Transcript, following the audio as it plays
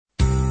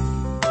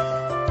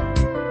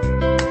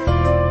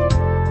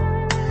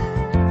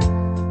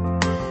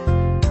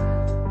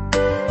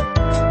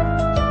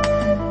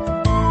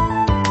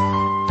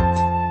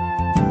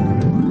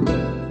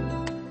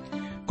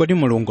Kodi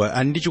Mulungu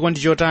ali ndi chikondi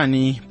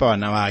chotani pa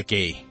wana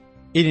wake?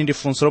 Ili ndi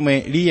funso lomwe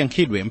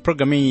liyankhidwe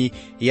mpulogalamu iyi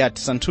ya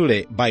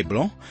Tisanthule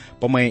Baibulo,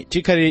 pomwe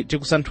tikhali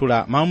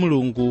tikusanthula mawu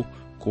Mulungu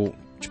ku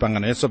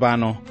Chipangano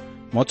Chatsopano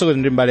motsogozedwa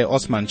ndi mbale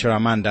Osman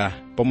Chiramanda,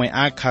 pomwe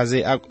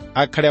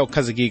akhale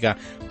akukhazikika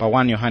pa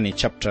 1 Yohane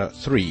chapter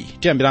 3.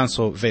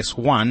 Tiyambiranso verse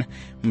 1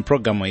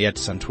 mpulogalamu ya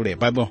Tisanthule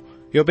Baibulo,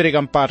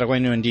 yopereka mpata kwa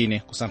inuyo ndine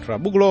kusanthula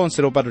buku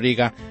lonse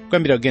lopatulika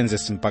kuyambira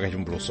Genesis mpaka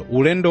Chivumbulutso.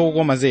 Ulendo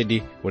wokoma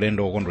zedi,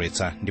 ulendo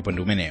wokondweretsa, ndipo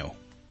ndi umenewo.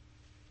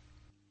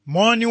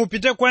 Moni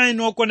upite kwa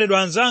inu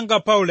okondedwa anzanga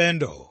pa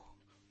ulendo,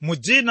 mu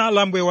dzina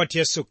la Ambuye wathu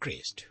Yesu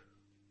Khristu.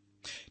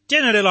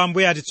 Tiyenera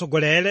Ambuye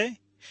atitsogolere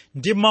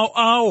ndi mawu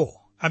awo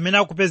amene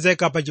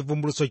akupezeka pa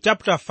Chivumbulutso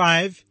chapter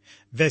 5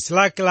 verse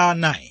lake la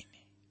 9,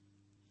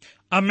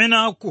 amene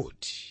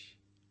akuti,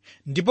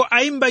 ndipo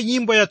ayimba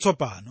nyimbo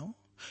yatsopano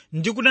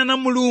ndi kunena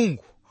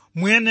Mulungu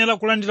muyenera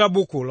kulandira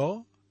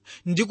bukulo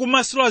ndi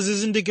kumasula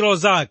zizindikiro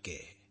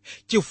zake,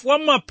 chifukwa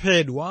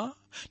mwaphedwa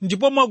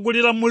ndipo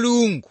mwagulira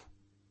Mulungu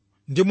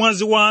ndi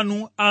mwazi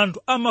wanu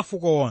anthu a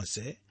mafuko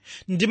onse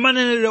ndi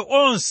maneneredwe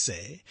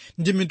onse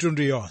ndi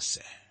mitundu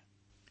yonse.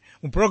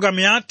 Mu programu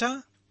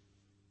yatha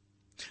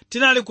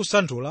tinali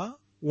kusanthula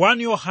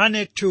 1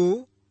 Yohane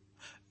 2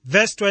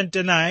 verse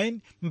 29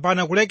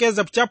 mpaka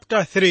kulekeza chapter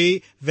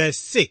 3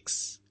 verse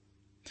 6,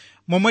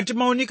 momwe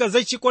timaunika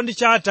za chikondi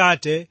cha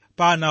Atate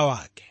pa ana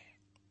wake.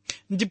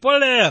 Ndipo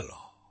lero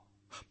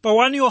pa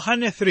 1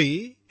 Yohane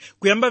 3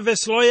 kuyamba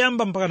verse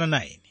loyamba mpaka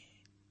 9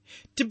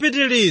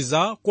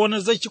 tipitiliza kuona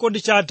za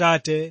chikondi cha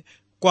Atate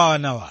kwa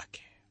ana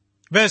wake.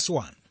 Verse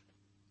 1,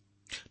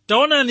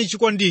 taonani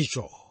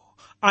chikondicho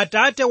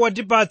Atate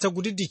watipatsa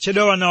kuti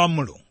titchedwe wana wa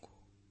Mulungu,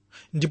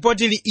 ndipo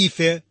tili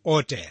ife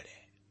otere.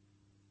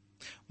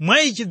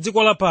 Mwa ichi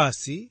dziko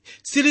lapansi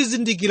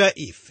silizindikira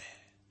ife,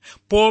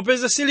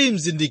 popeza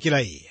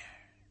silimzindikira Iye.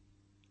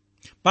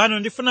 Pano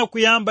ndifuna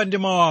kuyamba ndi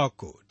mawu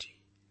akuti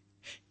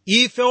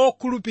ife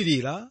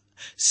okhulupirira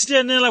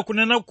sitiyenera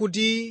kunena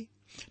kuti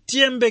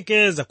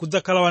tiyembekeza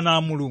kudzakhala wana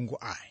wa Mulungu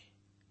ayi,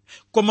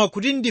 koma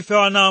kuti ndife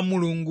wana wa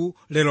Mulungu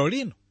lero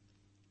lino.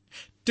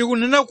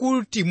 Tikunena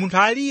kuti munthu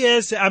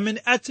aliyense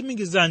amene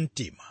atsimikiza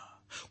mtima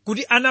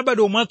kuti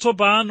anabadwa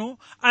mwatsopano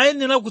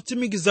ayenera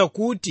kutsimikiza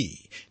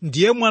kuti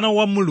ndiye mwana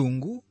wa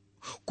Mulungu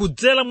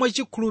kudzera mwa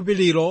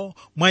chikhulupiriro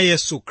mwa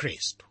Yesu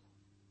Khristu.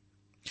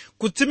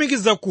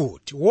 Kutsimikiza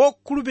kuti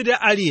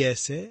wokhulupirira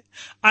aliyense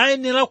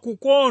ayenera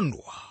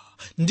kukondwa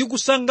ndi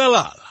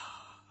kusangalala,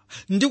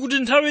 ndi kuti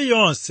nthawi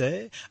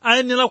yonse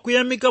ayenera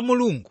kuyamika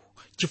Mulungu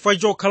chifukwa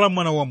chokhala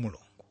mwana wa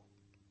Mulungu.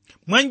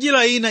 Mwa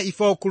njira ina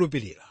ife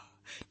okhulupirira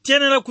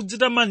tiyenera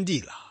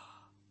kudzitamandira,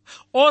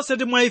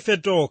 osati mwa ife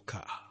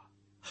tokha,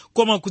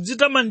 koma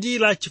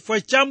kudzitamandira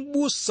chifukwa cha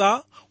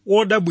m'busa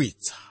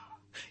wodabwitsa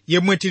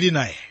yemwe tili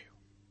nayeyo.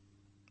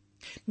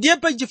 Ndiye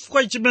pa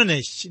chifukwa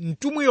chimenechi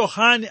mtumwi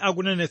Yohane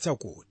akunenetsa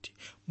kuti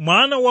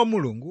mwana wa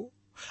Mulungu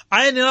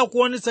ayenera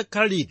kuonetsa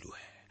khalidwe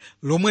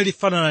lomwe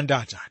lifanana ndi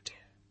Atate,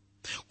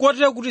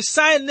 kotero kuti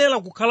sayenera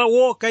kukhala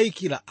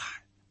wokayikira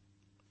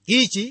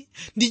ayi. Ichi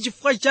ndi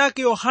chifukwa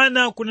chake Yohane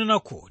akunena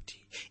kuti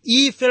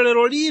ife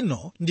lero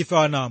lino ndife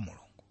wana wa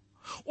Mulungu,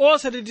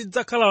 osati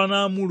tidzakhala wana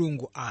wa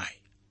Mulungu ayi.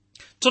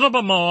 Tsono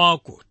pa mawu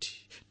akuti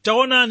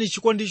taonani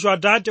chikondicho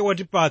Atate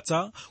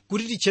watipatsa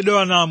kuti titchedwe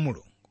wana wa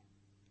Mulungu,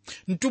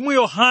 mtumwi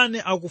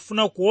Yohane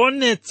akufuna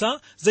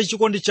kuonetsa za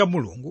chikondi cha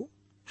Mulungu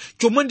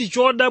chomwe ndi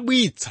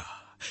chodabwitsa,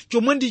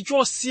 chomwe ndi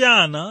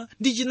chosiyana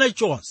ndi china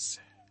chonse,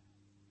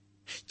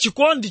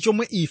 chikondi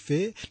chomwe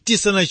ife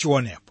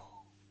tisanachionepo.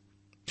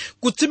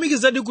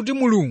 Kutsimikizadi kuti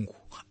Mulungu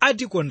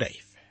atikonda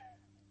ife.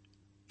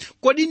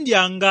 Kodi ndi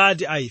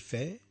angati a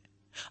ife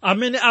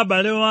amene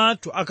abale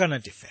wathu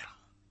akanatifera?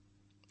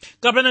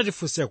 Kapena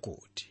tifunse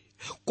kuti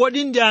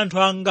kodi ndi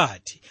anthu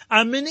angati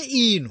amene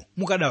inu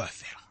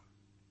mukadawafera?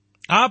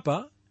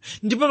 Apa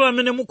ndipo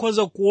pamene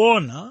mukhoza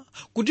kuona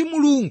kuti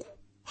Mulungu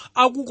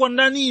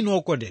akukondani inu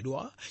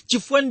okondedwa,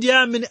 chifukwa ndiye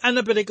amene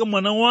anapereka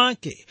mwana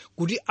wake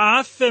kuti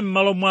afe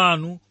m'malo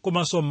mwanu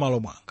komanso m'malo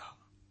mwanga.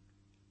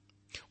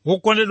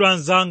 Wokondedwa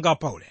anzanga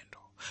pa ulendo,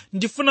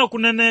 ndifuna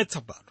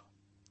kunenetsa pano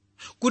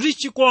kuti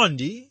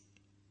chikondi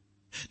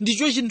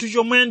ndicho chinthu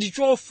chomwe ndi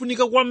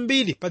chofunika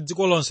kwambiri pa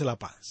dziko lonse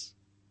lapansi.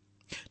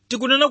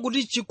 Tikunena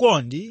kuti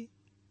chikondi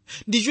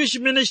ndicho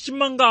chimene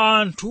chimanga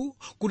anthu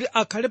kuti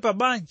akhale pa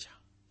banja,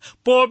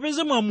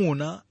 popeza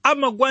mwamuna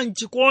amagwa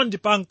mchikondi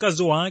pa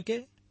mkazi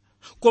wake,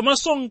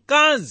 komanso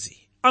mkazi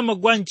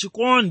amagwa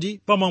mchikondi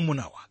pa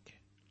mwamuna wake.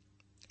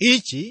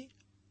 Ichi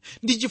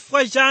ndi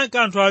chifukwa chake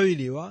anthu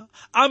awiriwa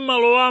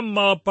amalowa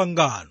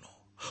m'mapangano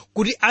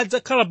kuti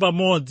adzakhala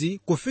pamodzi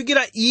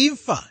kufikira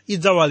imfa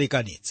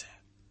idzawalekanitse.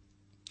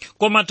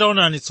 Koma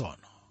taonani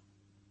tsono,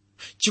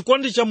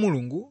 chikondi cha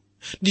Mulungu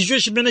ndicho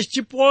chimene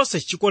chiposa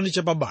chikondi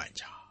cha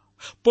pabanja,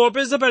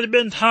 popeza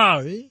palibe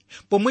nthawi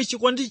pomwe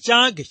chikondi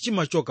chake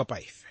chimachoka pa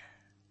ife.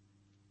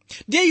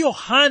 Ndiye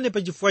Yohane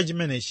pa chifukwa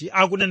chimenechi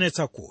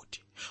akunenetsa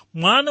kuti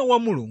mwana wa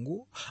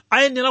Mulungu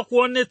ayenera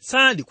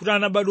kuonetsadi kuti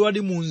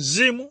anabadwadi mu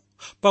mzimu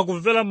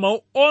pakumvera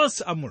mawu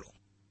onse a Mulungu.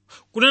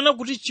 kunena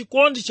kuti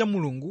chikondi cha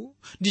Mulungu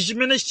ndi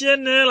chimene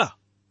chiyenera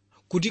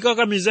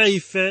kutikakamiza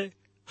ife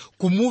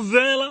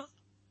kumumvera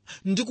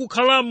ndi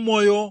kukhala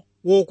m'moyo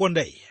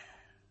wokonda iye.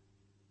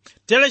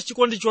 Tere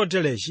chikondi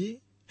choterechi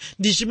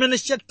ndi chimene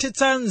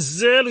chathetsa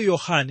nzeru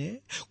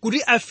Yohane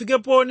kuti afike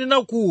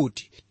ponena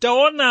kuti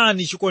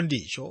taonani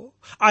chikondicho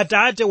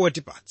Atate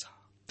watipatsa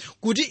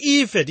kuti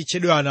ife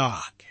titchedwe ana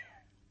ake.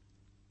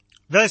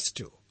 Verse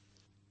 2.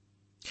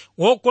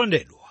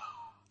 Wokondedwa,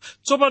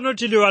 tsopano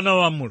tili ana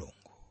wa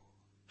Mulungu,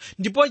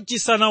 ndipo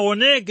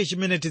chisanaoneke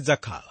chimene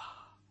tidzakhala,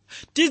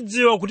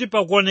 tidziwa kuti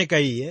pakuoneka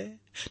iye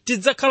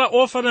tidzakhala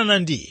ofanana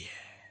ndi iye,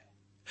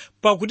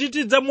 pakuti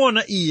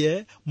tidzamuona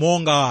iye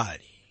monga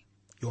ali.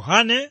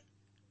 Yohane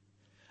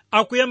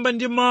akuyamba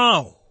ndi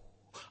mawu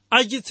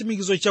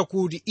achitsimikizo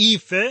chakuti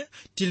ife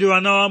tili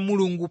ana wa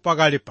Mulungu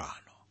pakali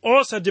pano,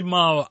 osati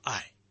mawu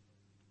ayi.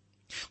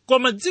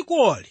 Koma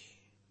dzikoli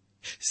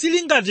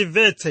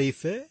silingatimvetse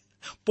ife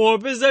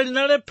popeza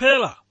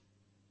linalephera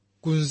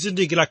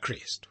kuzindikira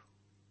Khristu.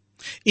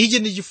 Ichi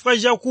ndi chifukwa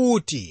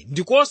chakuti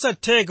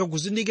ndikosatheka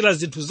kuzindikira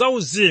zinthu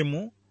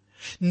zauzimu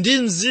ndi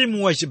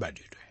mzimu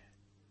wachibadwidwe.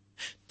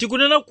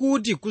 Tikunena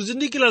kuti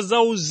kuzindikira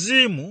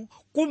zauzimu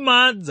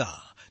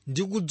kumadza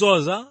ndi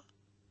kudzoza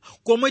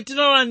komwe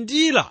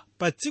tinalandira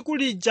pa tsiku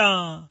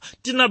lija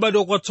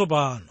tinabadwa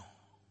kwatsopano.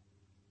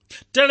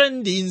 Tere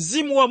ndi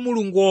mzimu wa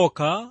Mulungu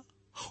wokha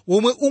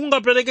womwe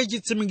ungapereke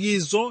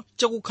chitsimikizo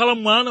chakukhala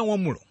mwana wa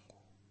Mulungu.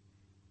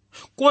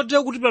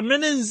 Kotero kuti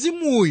pamene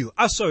mzimuyu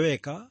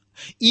asoweka,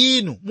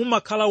 inu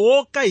mumakhala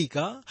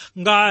wokayika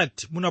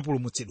ngati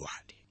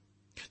munapulumutsidwadi.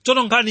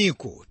 Tsono nkhani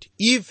ikuti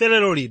ife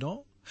lero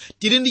lino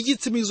tili ndi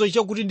chitsimikizo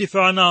chakuti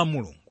ndife ana a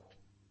Mulungu,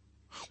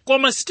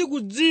 koma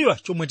sitikudziwa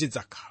chomwe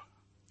tidzakhala.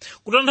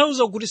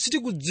 Kutanthauza kuti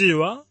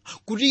sitikudziwa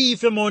kuti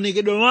ife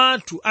maonekedwe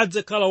athu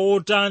adzakhala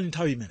wotani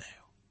nthawi imeneyo.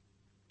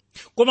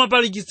 Koma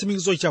pali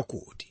chitsimikizo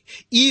chakuti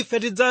ife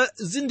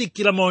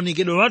tidzazindikira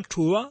maonekedwe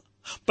athuwa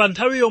pa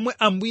nthawi yomwe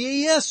Ambuye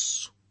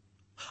Yesu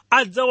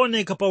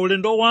adzaoneka pa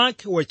ulendo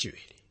wake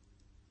wachiwiri.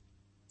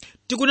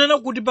 Tikunena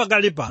kuti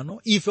pakali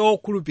pano ife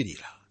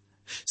okhulupirira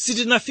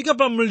sitinafika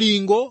pa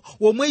mlingo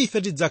womwe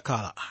ife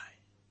tidzakhala ayi.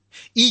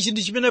 Ichi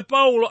ndi chimene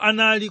Paulo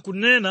anali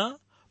kunena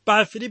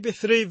pa Filipi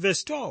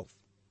 3:12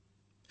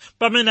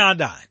 pamene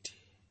adati,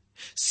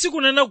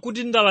 sikunena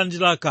kuti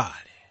ndalandira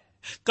kale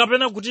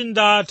kapena kuti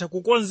ndatha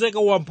kukonzeka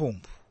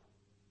wamphumphu,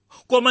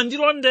 koma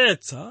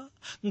ndilondetsa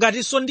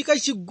ngatinso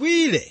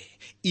ndikachigwire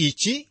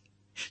ichi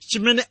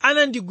chimene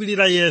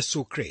anandigwirira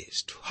Yesu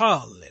Khristu.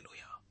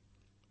 Haleluya.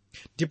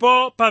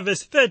 Ndipo pa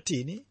verse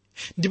 13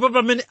 ndipo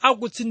pamene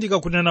akutsindika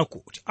kunena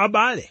kuti,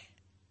 abale,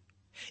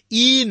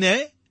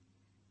 ine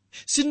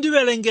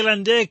sindiwerengera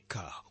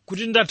ndekha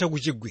kuti ndatha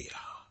kuchigwira,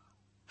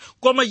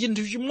 koma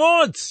chinthu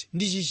chimodzi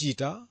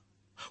ndichichita,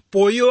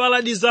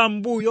 poyiwala za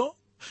m'mbuyo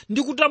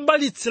ndi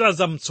kutambalitsira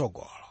za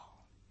mtsogolo.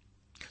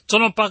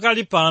 Tsono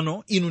pakali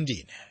pano inu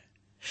ndine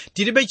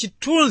tilibe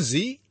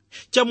chithunzi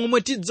cha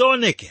momwe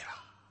tidzaonekera,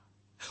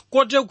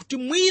 kotero kuti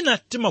mwina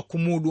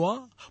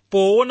timakhumudwa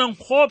poona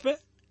nkhope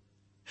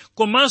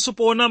komanso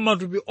poona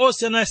matupi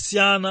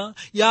osiyanasiyana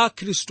ya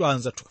Khristu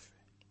anzathufe.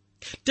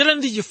 Tere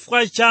ndi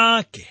chifukwa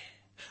chake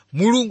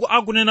Mulungu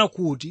akunena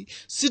kuti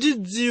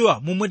sitidziwa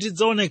momwe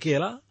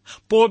tidzaonekera,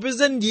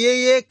 popeza ndiye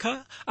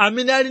yekha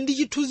amene ali ndi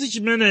chithunzi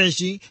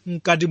chimenechi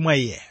mkati mwa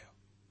iyeyo.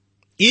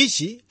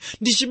 Ichi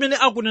ndi chimene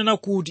akunena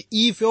kuti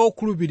ife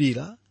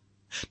okhulupirira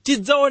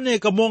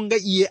tidzaoneka monga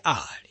iye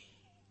ali.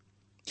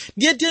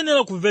 Ndiye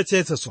tiyenera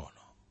kumvetsetsa tsono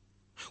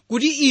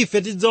kuti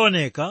ife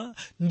tidzaoneka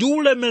ndi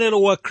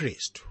ulemerero wa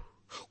Khristu,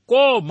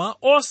 koma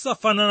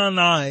osafanana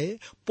naye,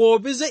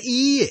 popeza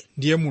iye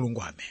ndiye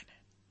Mulungu amene.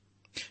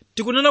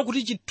 Tikunena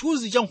kuti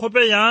chithunzi cha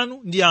nkhope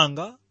yanu ndi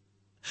yanga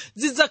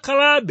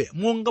zidzakhalabe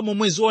monga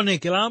momwe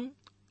zionekeramu,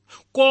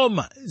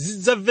 koma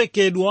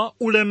zidzavekedwa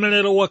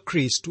ulemerero wa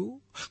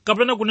Khristu,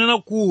 kapena kunena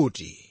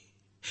kuti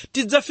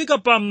tidzafika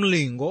pa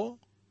mlingo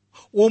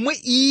womwe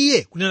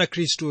iye, kunena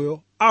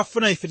Khristuyo,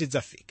 afuna ife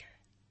tidzafike.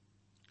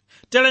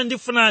 Tere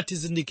ndifuna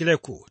tizindikire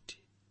kuti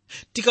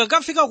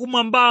tikakafika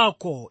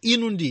kumwambako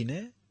inu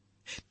ndine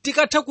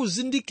tikatha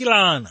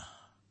kuzindikirana,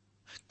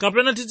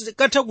 kapena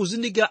tikatha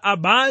kuzindikira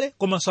abale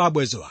komanso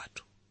abwenzi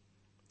wathu.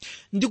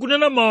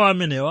 Ndikunena mawu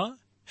amenewa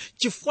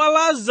chifukwa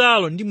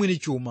Lazaro ndi mwini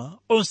chuma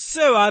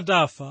onsewa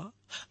atafa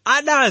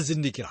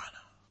adazindikirana.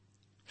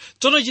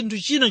 Tsono chinthu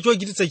china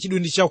chochititsa chidwi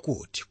ndi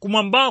chakuti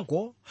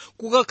kumwambako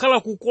kukakhala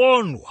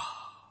kukondwa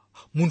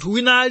munthu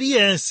wina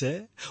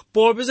aliyense,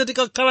 popeza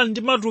tikakhala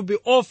ndi matupi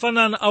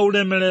ofanana a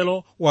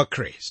ulemerero wa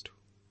Khristu.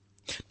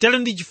 Tere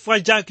ndi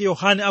chifukwa chake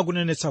Yohane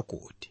akunenetsa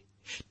kuti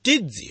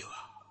tidziwa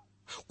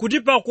kuti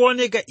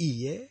pakuoneka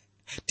iye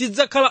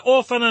tidzakhala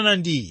ofanana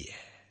ndi iye,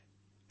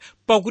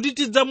 pakuti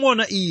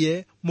tidzamuona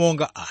iye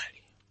monga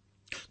ali.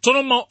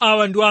 Tsono mawu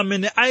awa ndiwo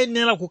amene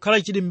ayenera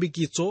kukhala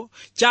chilimbikitso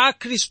cha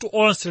Akhristu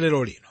onse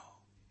lero lino,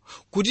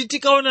 kuti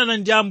tikaonana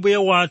ndi Ambuye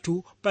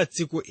wathu pa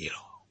tsiku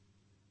ilo.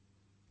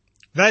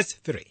 Verse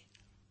 3.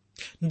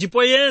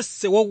 Ndipo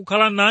yense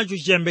wakukhala nacho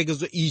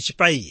chiyembekezo ichi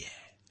pa iye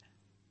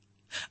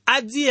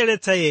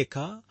adziyeretsa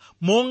yekha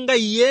monga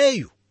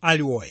iyeyu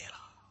ali woyera.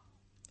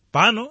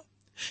 Pano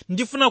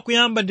ndifuna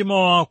kuyamba ndi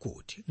mawu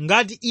akuti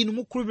ngati inu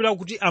mukhulupirira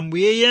kuti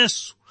Ambuye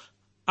Yesu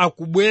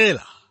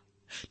akubwera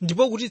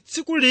ndipo kuti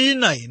tsiku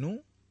lina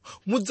inu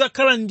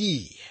mudzakhala ndi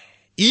iye,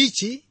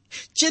 ichi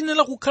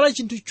chiyenera kukhala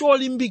chinthu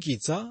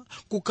cholimbikitsa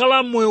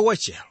kukhala moyo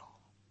wachero.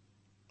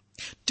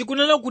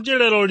 Tikunena kuti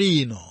lero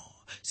lino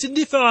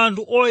sindife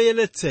anthu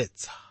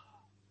oyeretsetsa,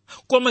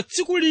 koma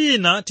tsiku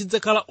lina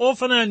tidzakhala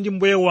ofanana ndi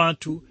Mbuye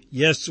wathu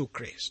Yesu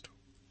Khristu.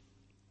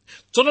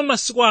 Tsono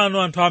masiku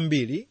ano anthu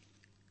ambiri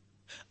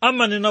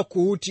amanena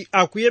kuti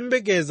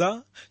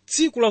akuyembekeza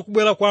tsiku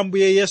lakubwera kwa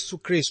Ambuye Yesu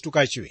Khristu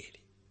kachiwiri,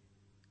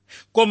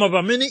 koma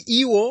pamene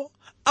iwo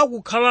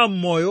akukhala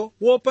m'moyo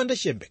wopanda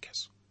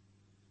chiyembekezo.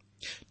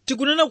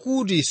 Tikunena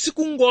kuti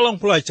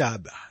sikungolankhula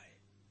chabe,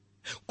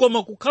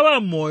 koma kukhala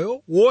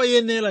m'moyo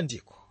woyenera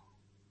ndiko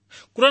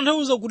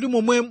kutanthauza kuti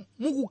momwe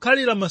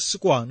mukukhalira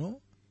masiku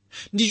ano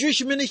ndicho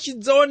chimene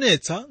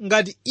chidzaonetsa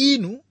ngati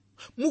inu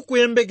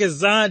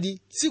mukuyembekezadi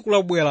tsiku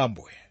lakubwera la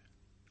Ambuye.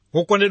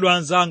 Wokondedwa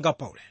anzanga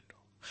paulendo,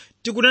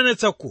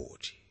 tikunenetsa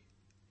kuti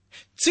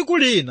tsiku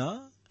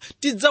lina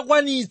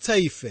tidzakwanitsa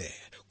ife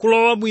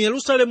kulowa mu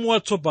Yerusalemu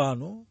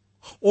watsopano,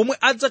 omwe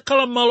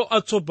adzakhala malo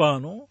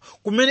atsopano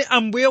kumene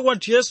Ambuye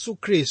wathu Yesu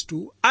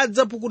Khristu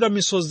adzapukuta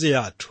misozi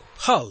yathu.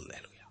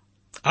 Haleluya!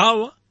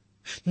 Awa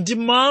ndi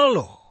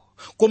malo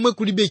komwe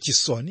kulibe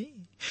chisoni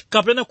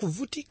kapena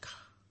kuvutika.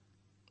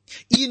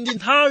 Iyi ndi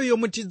nthawi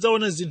yomwe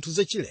tidzaona zinthu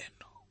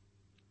zachilendo.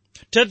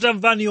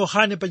 Tamvani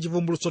Yohane pa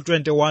Chivumbulutso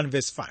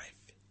 21:5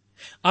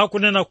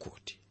 akunena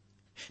kuti,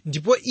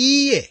 ndipo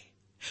iye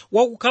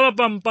wakukhala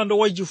pa mpando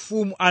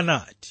wachifumu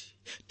anati,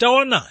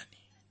 taonani,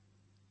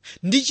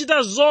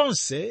 ndichita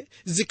zonse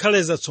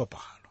zikhale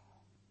zatsopano.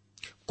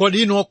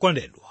 Kodi inu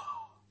okondedwa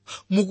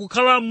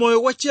mukukhala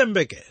moyo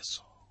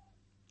wachiyembekezo?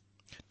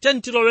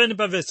 Tiloweni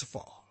pa verse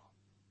 4.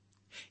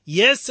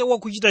 Yese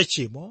wakuchita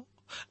tchimo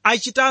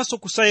achitanso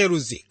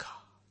kusayeruzika,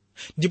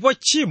 ndipo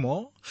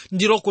tchimo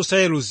ndilo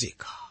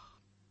kusayeruzika.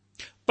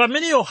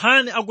 Pamene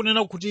Yohane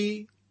akunena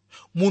kuti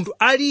munthu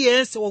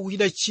aliyense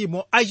wakuchita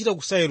tchimo achita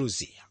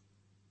kusayeruzika,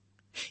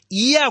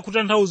 iye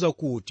akutanthauza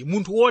kuti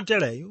munthu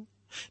wotereyo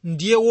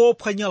ndiye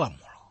wophwanya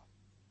lamulo,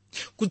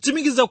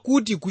 kutsimikiza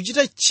kuti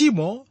kuchita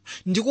tchimo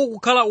ndiko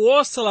kukhala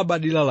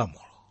wosalabadira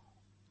lamulo.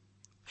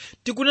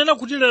 Tikunena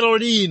kuti lero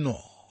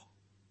lino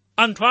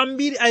anthu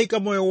ambiri ayika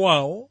moyo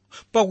wawo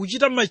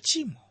pakuchita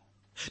machimo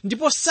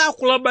ndipo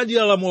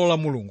sakulabadira lamulo la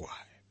Mulungu.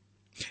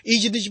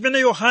 Ichi ndi chimene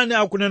Yohane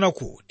akunena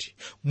kuti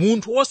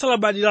munthu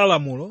wosalabadira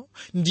lamulo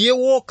ndiye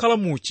wokhala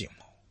mu uchimo.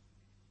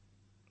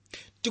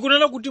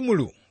 Tikunena kuti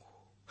Mulungu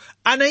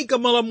anayika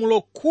malamulo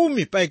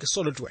 10 pa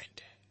Exodo 20.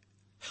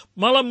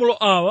 Malamulo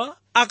awa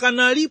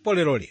akanalipo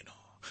lero lino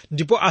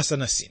ndipo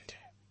asanasinthe.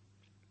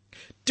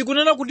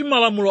 Tikunena kuti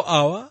malamulo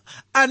awa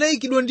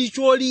anayikidwa ndi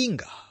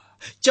cholinga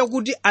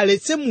chakuti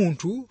aletse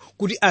munthu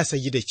kuti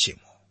asachite tchimo.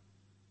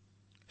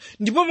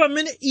 Ndipo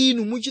pamene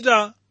inu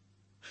muchita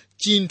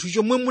chinthu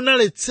chomwe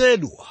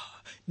munaletsedwa,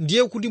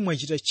 ndiye kuti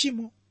mwachita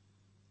tchimo.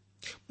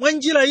 Mwa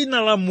njira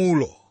ina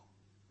lamulo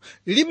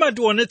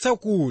limationetsa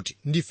kuti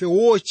ndife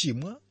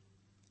wochimwa,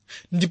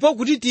 ndipo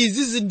kuti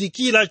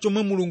tizizindikira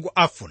chomwe Mulungu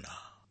afuna.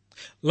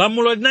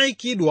 Lamulo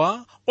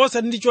linayikidwa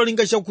osati ndi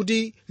cholinga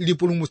chakuti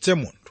lipulumutse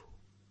munthu,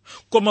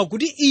 koma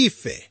kuti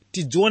ife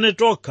tidzione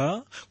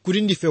tokha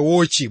kuti ndife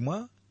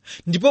wochimwa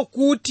ndipo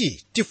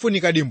kuti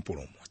tifunikadi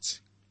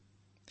mpulumutsi.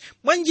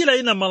 Mwa njira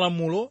ina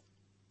malamulo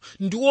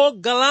ndiwo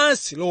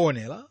galasi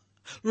loonera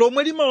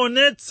lomwe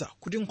limaonetsa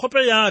kuti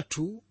nkhope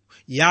yathu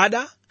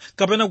yada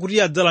kapena kuti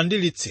yadzala ndi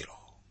litsiro.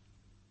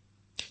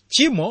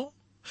 Tchimo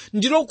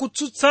ndilo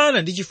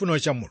kutsutsana ndi chifuniro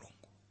cha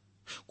Mulungu,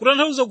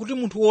 kutanthauza kuti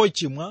munthu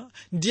wochimwa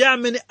ndiye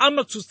amene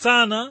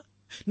amatsutsana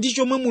ndi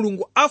chomwe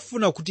Mulungu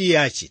afuna kuti iye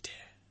achite.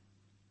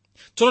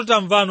 Tsono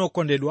tamvani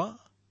okondedwa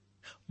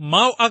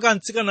mawu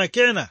akantsikana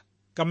kena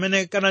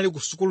kamene kanali ku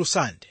sukulu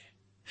Sande.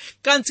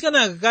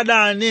 Kantsikana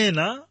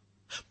kadanena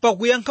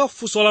pakuyankha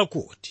funso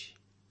lakuti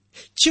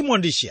tchimo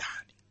ndi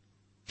chiyani.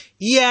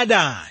 Iye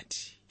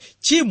adati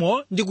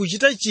tchimo ndi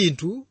kuchita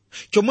chinthu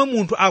chomwe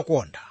munthu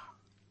akonda.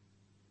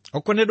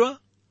 Okondedwa,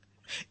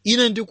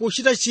 ine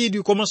ndikuchita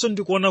chidwi komanso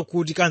ndikuona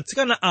kuti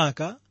kantsikana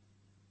aka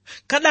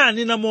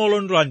kadanena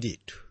molondola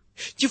ndithu,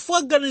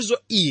 chifukwa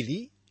ganizo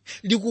ili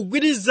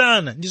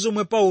likugwirizana ndi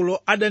zomwe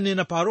Paulo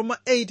adanena pa Roma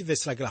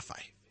 8:5,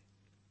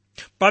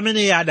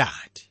 pamene iye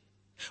adati,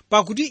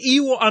 pakuti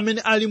iwo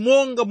amene ali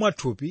monga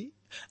mwathupi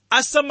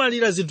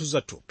asamalira zinthu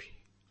za thupi,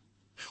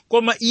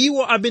 koma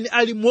iwo amene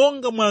ali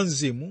monga mwa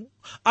mzimu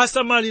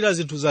asamalira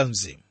zinthu za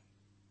mzimu.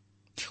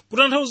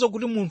 Kutanthauza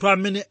kuti munthu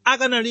amene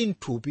akanali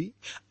mthupi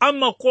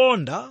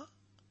amakonda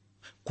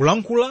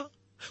kulankhula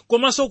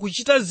komanso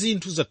kuchita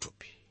zinthu za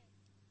thupi,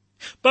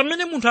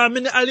 pamene munthu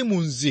amene ali mu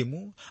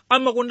mzimu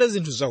amakonda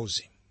zinthu za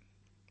uzimu.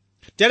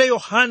 Tere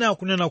Yohane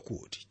akunena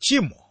kuti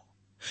tchimo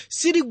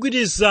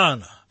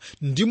siligwirizana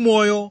ndi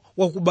moyo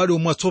wakubadwa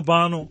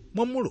mwatsopano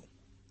mwa Mulungu.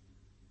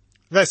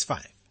 Verse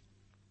 5.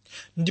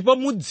 Ndipo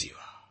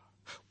mudziwa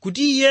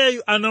kuti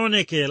iyeyu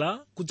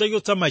anaonekera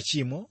kudzachotsa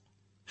machimo,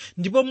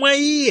 ndipo mwa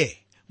iye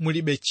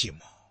mulibe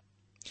tchimo.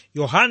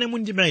 Yohane mu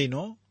ndime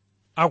ino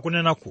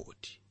akunena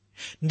kuti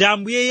ndi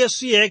Ambuye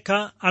Yesu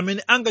yekha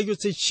amene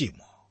angachotse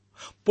tchimo,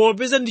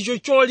 popeza ndicho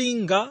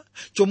cholinga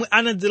chomwe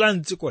anadzera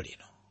m'dziko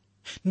lino.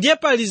 Ndiye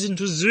pali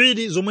zinthu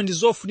ziwiri zomwe ndi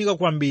zofunika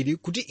kwambiri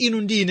kuti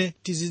inu ndine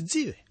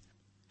tizidziwe.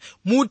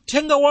 Mu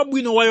uthenga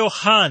wabwino wa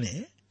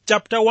Yohane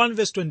chapter 1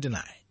 verse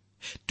 29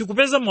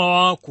 tikupeza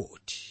mawu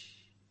akuti,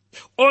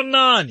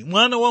 onani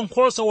mwana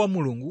wankhosa wa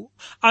Mulungu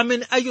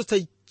amene achotsa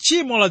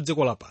tchimo la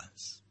dziko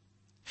lapansi.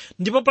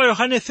 Ndipo pa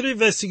Yohane 3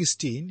 verse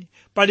 16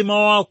 pali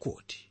mawu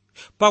akuti,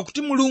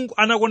 pakuti Mulungu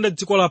anakonda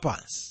dziko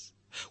lapansi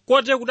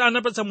kotero kuti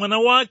anapatsa mwana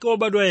wake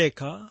wobadwa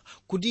yekha,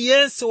 kuti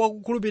yense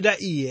wakukhulupirira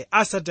iye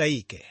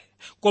asatayike,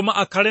 koma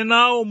akhale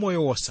nawo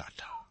moyo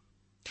wosatha.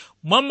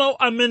 Mwa mawu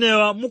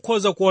amenewa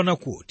mukhoza kuona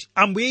kuti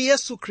Ambuye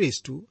Yesu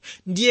Khristu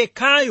ndiye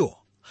yekhayo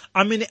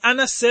amene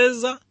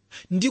anasenza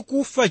ndi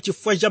kufa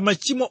chifukwa cha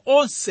machimo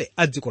onse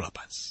a dziko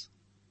lapansi.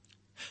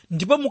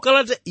 Ndipo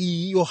mukalata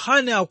iyi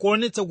Yohane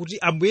akuonetsa kuti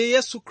Ambuye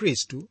Yesu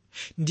Khristu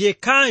ndiye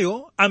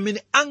yekhayo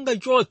amene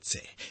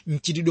angachotse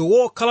mchitidwe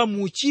wokhala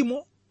mu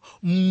uchimo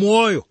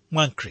m'moyo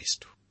mwa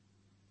Khristu.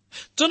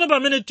 Tsono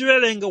pamene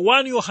tiwerenga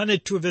 1 Yohane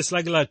 2 verse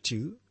lake la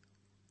 2,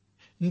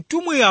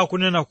 mtumwi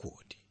akunena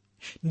kuti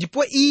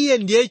ndipo iye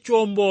ndiye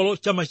chiwombolo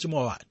cha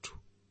machimo athu,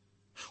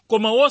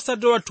 koma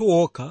osati wathu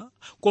wokha,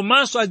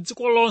 komanso a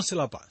dziko lonse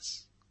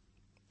lapansi.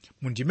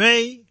 Mu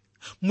ndimeyi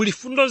muli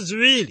fundo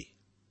ziwiri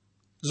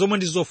zomwe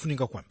ndi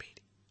zofunika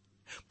kwambiri.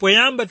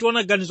 Poyamba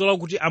tiona ganizo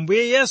lakuti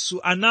Ambuye Yesu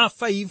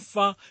anafa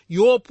imfa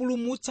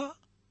yopulumutsa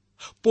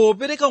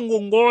popereka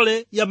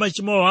ngongole ya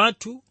machimo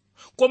athu,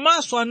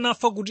 komanso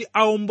anafa kuti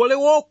awombole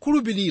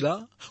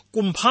wokhulupirira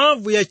ku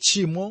mphamvu ya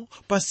tchimo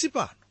pansi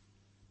pano.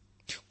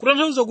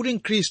 Kutanthauza kuti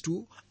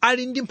Khristu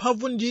ali ndi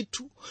mphamvu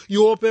ndithu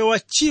yopewa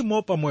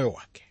tchimo pa moyo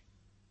wake.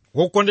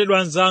 Wokondedwa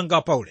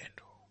anzanga pa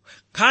ulendo,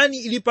 nkhani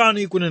ili pano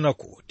ikunena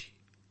kuti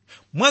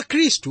mwa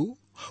Khristu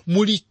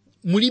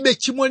mulibe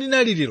tchimo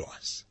lina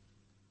lililonse.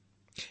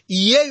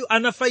 Iyeyu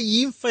anafa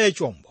imfa ya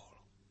chiwombolo,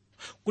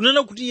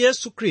 kunena kuti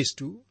Yesu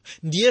Khristu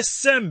ndiye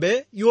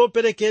nsembe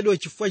yoperekedwa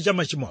chifukwa cha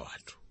machimo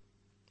athu.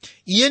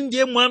 Iye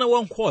ndiye mwana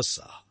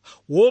wankhosa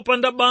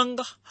wopanda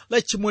banga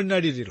la tchimo lina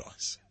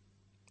lililonse.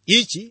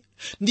 Ichi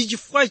ndi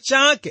chifukwa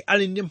chake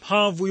ali ndi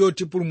mphamvu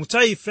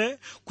yotipulumutsa ife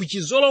ku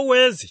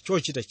chizolowezi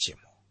chochita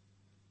tchimo.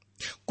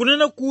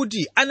 Kunena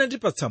kuti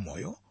anatipatsa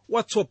moyo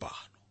watsopano,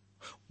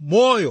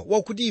 moyo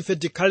wakuti ife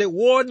tikhale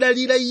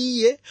wodalira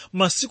iye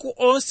masiku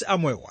onse a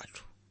moyo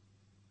wathu.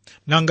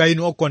 Nanga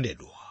inu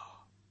okondedwa,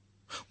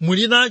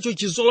 muli nacho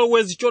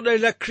chizolowezi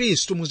chodalira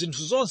Khristu mu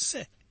zinthu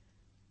zonse?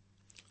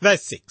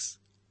 Verse 6,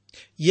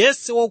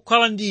 yense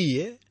wakukhala ndi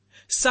iye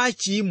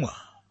sachimwa,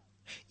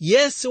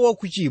 yense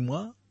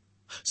wakuchimwa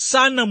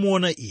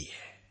sanamuona iye,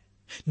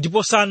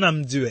 ndipo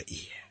sanamdziwe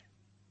iye.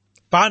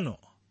 Pano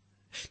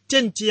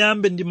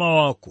tiyambe ndi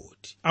mawu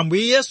akuti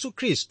Ambuye Yesu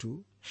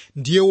Khristu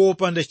ndiye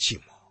wopanda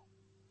tchimo,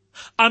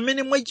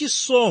 amene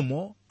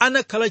mwachisomo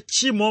anakhala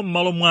tchimo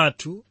m'malo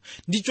mwathu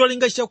ndi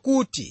cholinga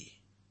chakuti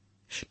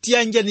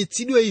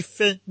tiyanjanitsidwe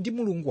ife ndi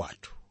Mulungu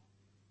wathu.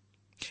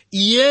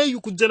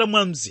 Iyeyu kudzera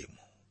mwa Mzimu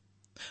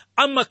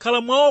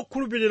amakhala mwa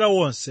okhulupirira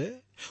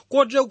wonse,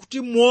 kotero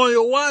kuti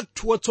moyo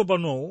wathu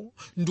watsopanowo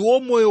ndiwo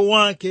moyo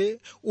wake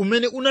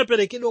umene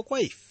unaperekedwa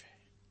kwa ife.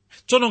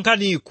 Tsono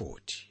nkhani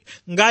ikuti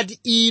ngati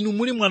inu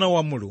muli mwana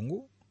wa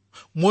Mulungu,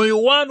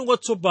 moyo wanu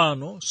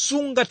watsopano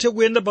sungathe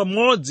kuyenda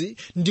pamodzi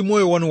ndi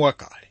moyo wanu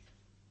wakale.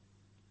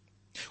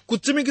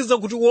 Kutsimikiza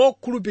kuti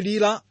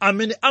wokhulupirira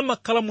amene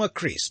amakhala mwa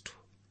Khristu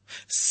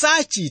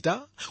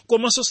sachita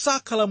komanso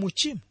sakhala mu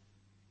tchimo.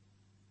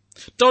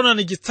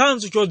 Taonani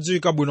chitsanzo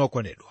chodziwika bwino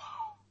okondedwa.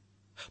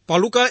 Pa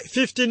Luka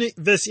 15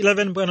 verse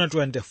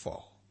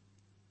 11-24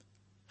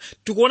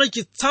 tikuona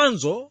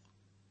chitsanzo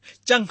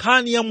cha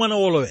nkhani ya mwana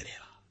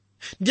wolowelera.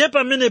 Ndiye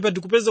pamenepa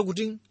tikupeza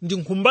kuti ndi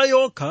nkhumba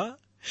yokha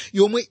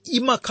yomwe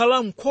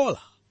imakhala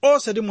m'khola,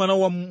 osati mwana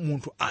wa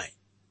munthu ayi.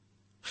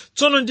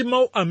 Tsono ndi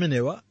mawu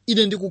amenewa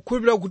ine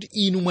ndikukhulupirira kuti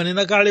inu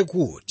mwanena kale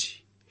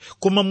kuti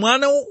koma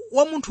mwana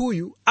wa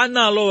munthuyu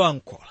analowa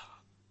m'khola.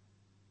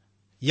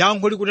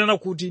 Yankho likunena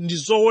kuti ndi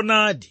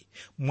zoonadi,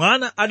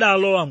 mwana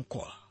adalowa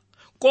m'khola,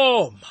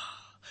 koma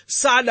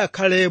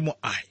sadakhalemo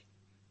ayi.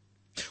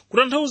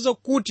 Kutanthauza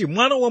kuti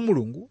mwana wa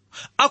Mulungu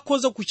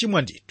akhoza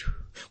kuchimwa ndithu,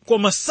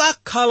 koma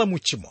sakhala mu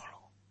tchimolo.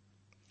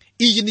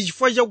 Ichi ndi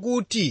chifukwa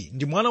chakuti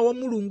ndi mwana wa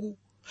Mulungu,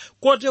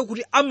 kotero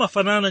kuti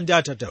amafanana ndi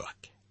Atate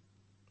wake.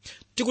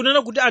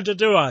 Tikunena kuti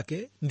Atate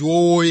wake ndi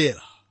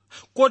woyera,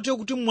 kotero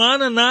kuti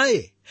mwana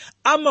naye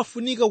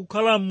amafunika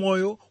kukhala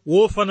moyo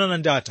wofanana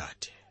ndi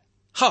Atate.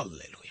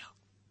 Haleluya!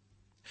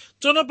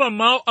 Tsono pa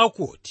mawu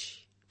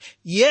akuti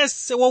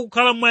yense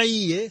wakukhala mwa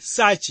iye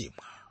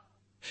sachimwa,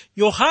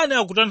 Yohane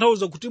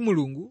akutanthauza kuti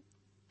Mulungu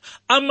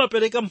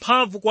amapereka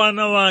mphamvu kwa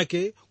ana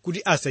wake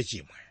kuti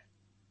asachimwe.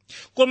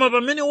 Koma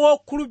pamene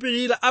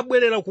wokhulupirira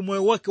abwerera ku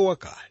moyo wake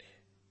wakale,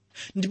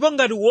 ndipo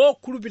ngati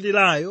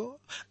wokhulupirirayo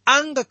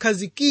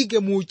angakhazikike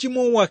mu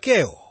uchimo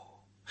wakewo,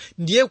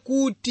 ndiye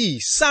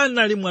kuti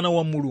sanali mwana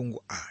wa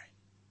Mulungu ayi.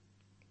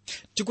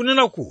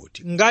 tikunena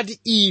kuti ngati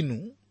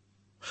inu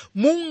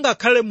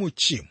mungakhale mu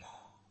tchimo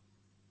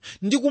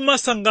ndi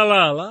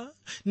kumasangalala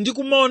ndi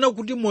kumaona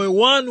kuti moyo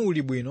wanu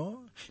uli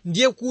bwino,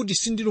 ndiye kuti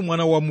sindinu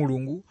mwana wa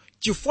Mulungu,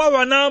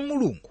 chifukwa ana a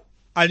Mulungu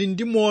ali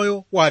ndi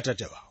moyo wa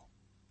Atate wawo.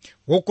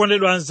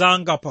 Wokondedwa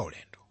anzanga pa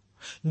ulendo,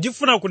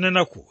 ndifuna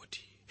kunena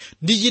kuti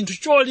ndi chinthu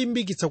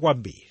cholimbikitsa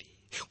kwambiri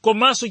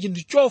komanso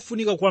chinthu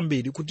chofunika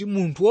kwambiri kuti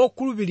munthu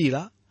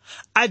wokhulupirira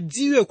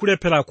adziwe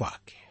kulephera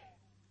kwake.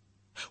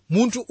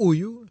 Munthu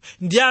uyu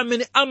ndi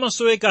amene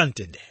amasoweka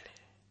mtendere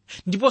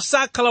ndipo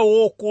sakhala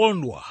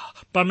wokondwa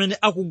pamene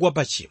akugwa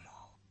pa tchimo.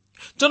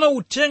 Tsono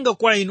uthenga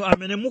kwa inu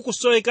amene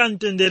mukusoweka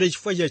mtendere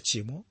chifukwa cha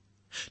tchimo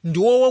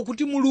ndiwo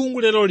kuti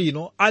Mulungu lero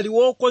lino ali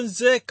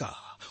wokonzeka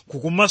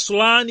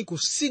kukumasulani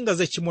kusinga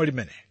za tchimo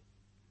limeneli.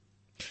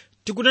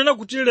 Tikunena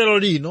kuti lero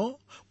lino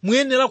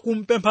muyenera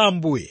kumpempha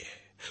Ambuye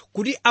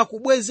kuti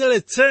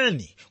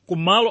akubwezeretseni ku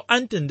malo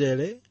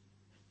amtendere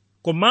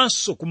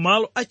komanso ku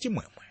malo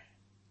achimwemwe.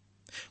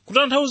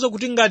 Kutanthauza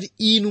kuti ngati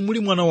inu muli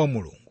mwana wa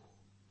Mulungu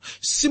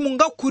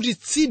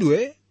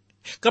simungakhutitsidwe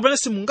kapena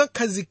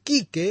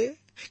simungakhazikike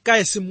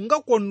kaya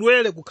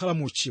simungakondwere kukhala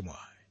mu tchimo.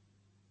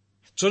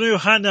 Tsono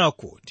Yohane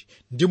akuti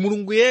ndi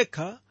Mulungu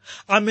yekha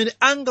amene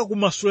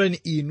angakumasuleni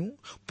inu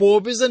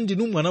popeza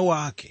ndinu mwana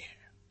wake.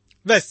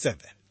 Verse 7.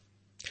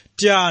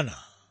 Tiana,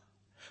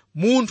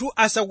 munthu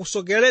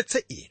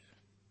asakusokeretse inu.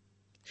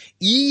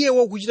 Iye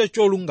wakuchita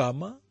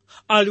cholungama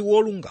ali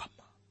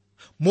wolungama,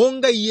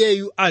 monga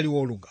iyeyu ali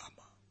wolungama.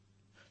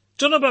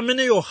 Tsono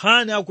pamene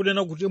Yohane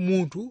akunena kuti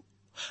munthu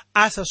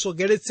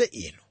asasokeretse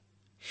inu,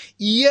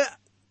 iye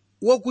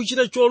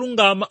wakuchita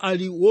cholungama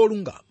ali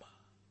wolungama,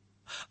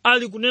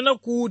 ali kunena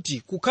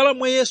kuti kukhala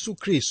mwa Yesu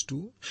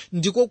Khristu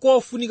ndiko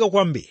kofunika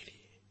kwambiri,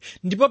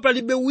 ndipo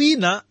palibe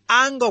wina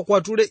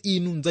angakwatule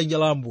inu m'dzanja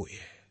la Ambuye,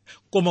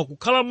 koma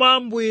kukhala mwa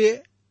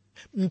Ambuye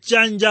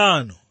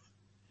mchanjano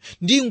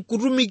ndi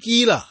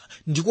mkutumikira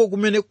ndiko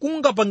kumene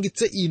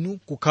kungapangitse inu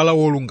kukhala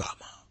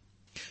wolungama.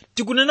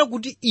 Tikunena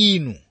kuti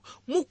inu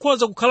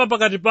mukhoza kukhala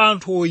pakati pa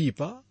anthu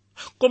oyipa,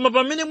 koma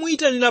pamene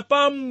muyitanira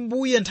pa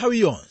Ambuye nthawi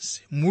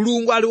yonse,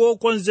 Mulungu ali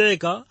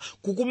wokonzeka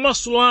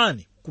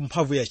kukumasulani ku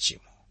mphamvu ya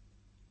tchimo.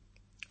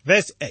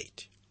 Verse 8.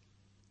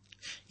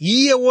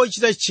 Iye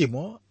wochita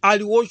tchimo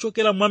ali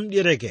wochokera mwa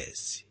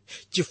mdierekezi,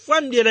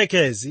 chifukwa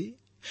mdierekezi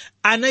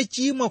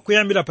anachimwa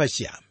kuyambira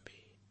pachiyambi.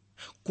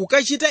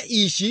 Kukachita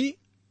ichi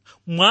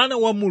mwana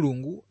wa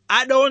Mulungu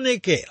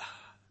adaonekera,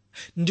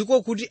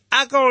 ndiko kuti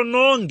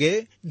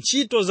akaononge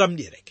ntchito za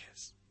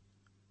mdierekezi.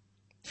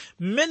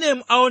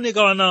 Mmenemu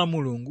aoneka wana wa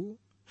Mulungu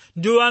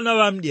ndi wana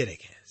wa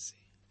mdierekezi.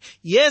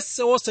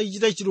 Yese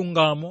wosachita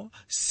chilungamo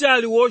si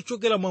ali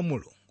wochokera mwa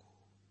Mulungu,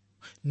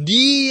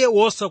 ndiye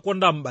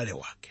wosakonda m'bale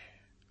wake.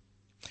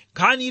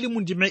 Nkhani ili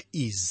mundime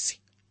izi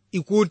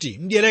ikuti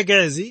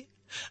mdierekezi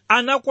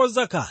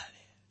anakonza kale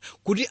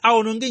kuti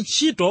aononge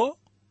ntchito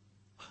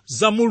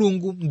za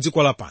Mulungu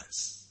m'dziko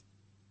lapansi.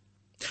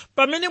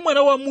 Pamene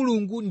mwana wa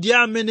Mulungu ndiye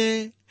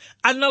amene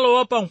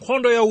analowa pa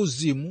nkhondo ya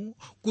uzimu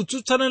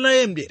kutsutsana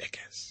naye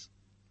mdierekezi.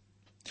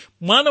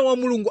 Mwana wa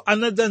Mulungu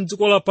anadza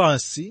m'dziko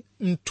lapansi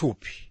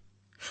m'thupi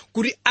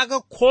kuti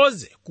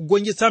akakhoze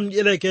kugonjetsa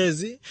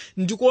mdierekezi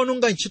ndi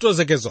kuononga ntchito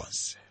zake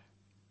zonse.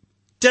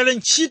 Tere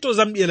ntchito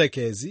za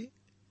mdierekezi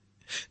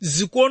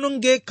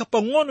zikuonongeka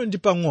pang'ono ndi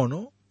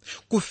pang'ono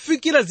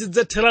kufikira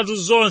zidzatheratu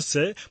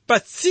zonse pa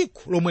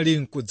tsiku lomwe lili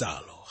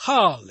mkudzalo.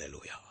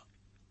 Haleluya!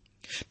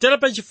 Tere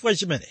pa chifukwa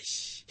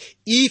chimenechi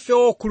ife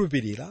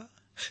wokhulupirira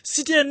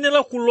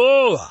sitiyenera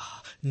kulowa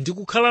ndi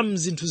kukhala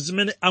mzinthu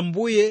zimene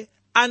Ambuye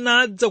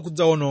anadza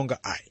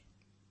kudzaononga ayi.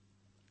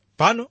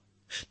 Pano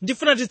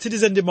ndifuna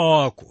titsirize ndi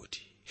mawu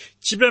akuti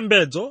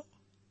chipembedzo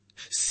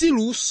si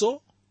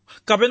luso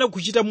kapena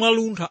kuchita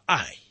mwaluntha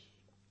ayi,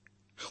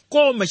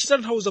 koma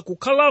chitanthauza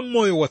kukhala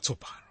moyo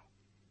watsopano.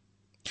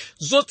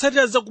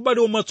 Zotsatira za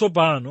kubadwa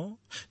mwatsopano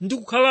ndi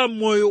kukhala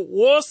moyo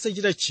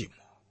wosachita tchimo.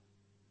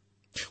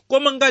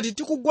 Koma ngati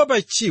tikugwa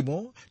pa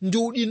tchimo ndi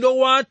udindo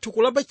wathu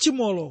kulapa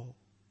tchimolo,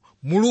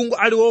 Mulungu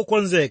ali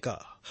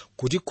wokonzeka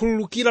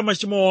kutikhululukira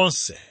machimo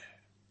onse.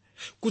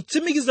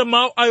 Kutsimikiza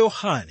mawu a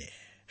Yohane,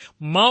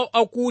 mawu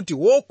akuti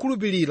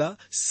wokhulupirira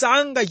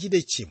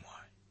sangachite tchimo.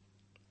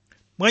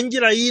 Mwa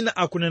njira ina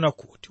akunena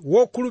kuti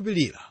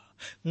wokhulupirira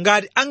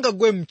ngati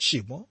angagwe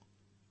mtchimo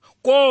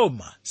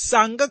koma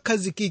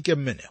sangakhazikike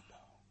m'menemo.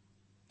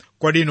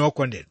 Kodi inu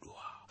okondedwa,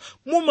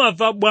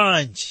 mumamva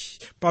bwanji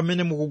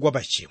pamene mukugwa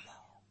pa tchimo?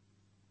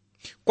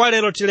 Kwa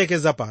lero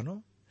tilekeza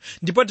pano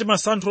ndipo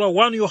timasanthula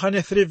 1 Yohane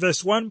 3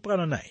 verse 1 mpaka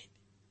 9,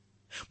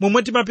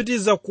 momwe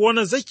timapitiriza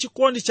kuona za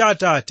chikondi cha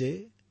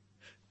Atate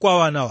kwa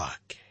wana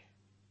wake.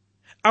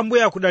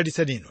 Ambuye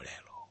akudalitseni inu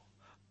lero.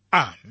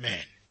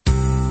 Amen.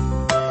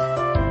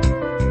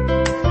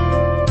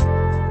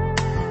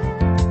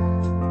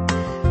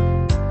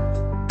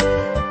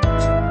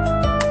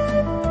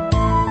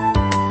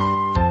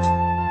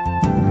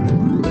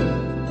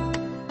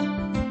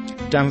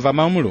 Tamva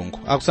mawu Mulungu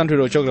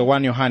akusanthulira ochokera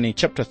 1 Yohane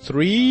chapter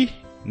 3,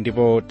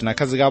 ndipo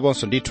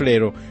tinakhazikaponso ndithu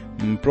lero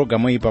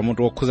mpulogalamu iyi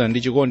pamutu wokhuzana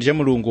ndi chikondi cha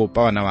Mulungu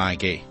pa wana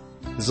wake.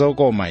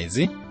 zokoma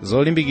izi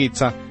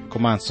zolimbikitsa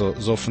komanso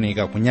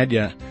zofunika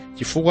kunyadira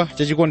chifukwa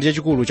cha chikondi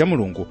chachikulu cha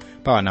Mulungu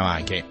pa wana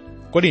wake.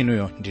 Kodi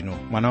inuyo ndinu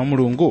mwana wa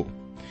Mulungu?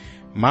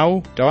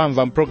 Mawu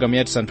tawamva mpulogalamu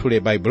ya Tisanthule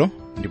Baibulo,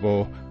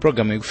 ndipo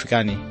pulogalamu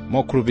ikufikani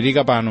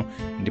mokhulupirika pano,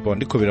 ndipo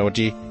ndikhulupirira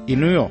kuti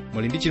inuyo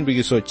muli ndi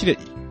chilimbikitso chile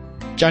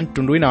cha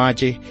mtundu wina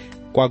wache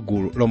kwa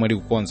gulu lomwe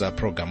likukonza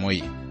pulogalamu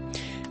iyi.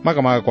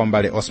 Makamaka kwa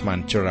mbale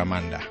Osman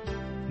Chiramanda.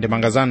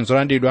 Ndemanga zanu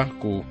zolandidwa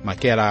ku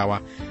makera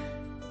awa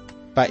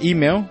pa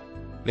email,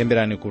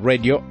 lemberani ku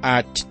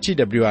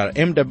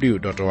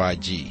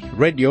radio@twrmw.org,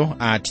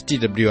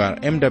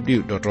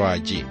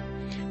 radio@twrmw.org.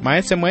 Ma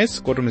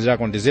SMS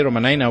kutumizirako ndi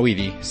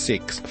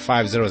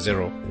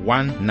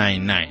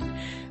 0manayinawiri6500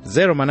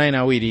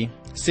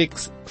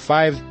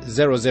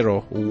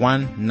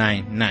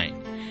 0manayinawiri6500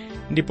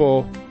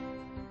 ndipo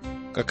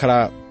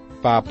kakhala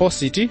pa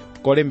positi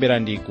kolembera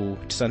ndi ku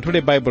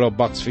Tisanthule Bible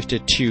Box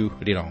 52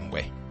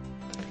 Lilongwe.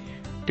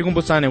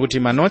 Tikumbutsane kuti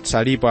manotes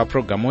alipo a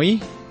programu iyi,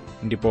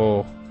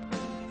 ndipo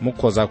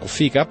mukhoza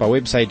kufika pa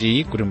website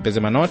iyi kuti mupeze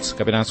manotes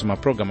kapenanso ma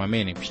program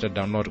amene kuchita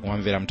download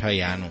kumamvera mnthawi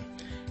yanu.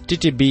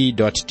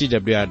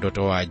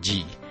 ttb.twr.org,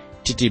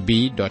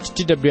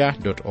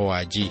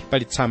 ttb.twr.org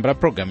pali tsamba la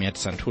programu ya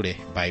Tisanthule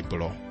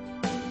Baibulo.